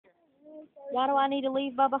Why do I need to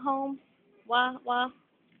leave Bubba home? Why? Why?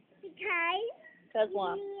 Because Cause you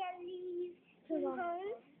why? need to leave him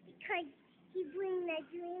home because he bring the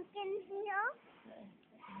drink in here.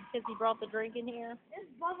 Cause he brought the drink in here. It's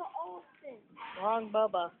Bubba Olsen. Wrong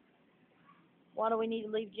Bubba. Why do we need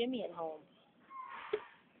to leave Jimmy at home?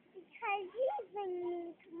 Because he's been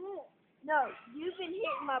mean to me. No, you've been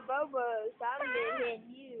hitting my Bobo, so I'm been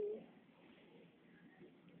hitting you.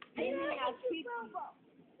 I Maybe don't I'll hit kick you, you. Bubba.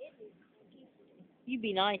 You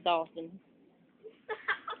be nice, Austin.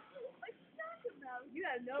 What you talking about? You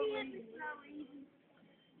have no reason.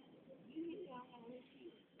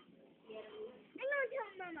 I'm gonna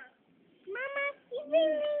tell Mama. Mama, he's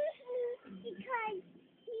been mean to me because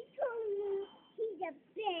he told me he's a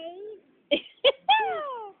babe.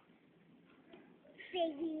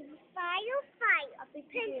 Baby, fire, fire,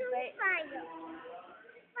 pencil, fire.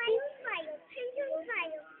 Fire, fire, pencil,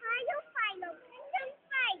 fire. Fire, fire, pencil,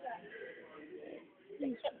 fire.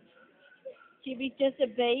 Jimmy's just a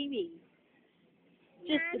baby.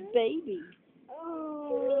 Just a baby.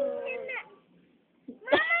 Oh.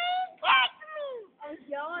 Mama, catch me. I was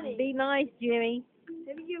yawning. Be nice, Jimmy.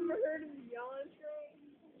 Have you ever heard of the yawn train?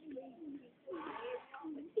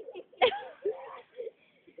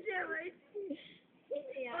 Is that right?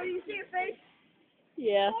 Yeah. Oh, you see your face?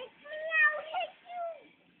 Yeah. Catch me, I'll hit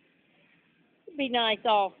you. Be nice,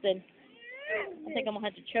 Austin. I think I'm gonna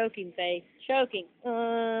have to choke him, Faith. Choking.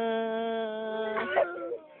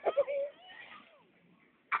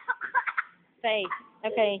 Faith.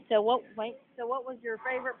 Okay, so what? Wait. So what was your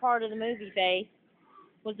favorite part of the movie, Faith?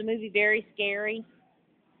 Was the movie very scary?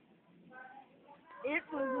 It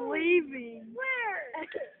was leaving. Where?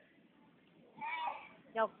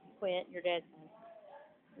 Y'all quit. Your dad's home.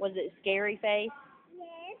 Was it scary, Faith?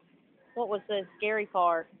 Yes. What was the scary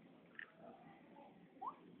part?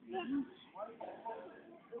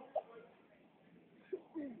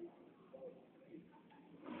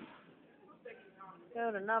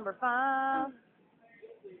 Go to number 5.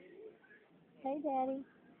 Hey, Daddy.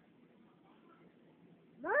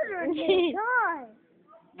 Murder me. God.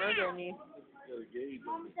 Murdering you.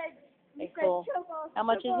 Mom said, Okay, cool. choke off. How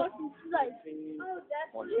much is it? She's like, oh,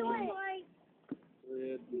 that's 14. really like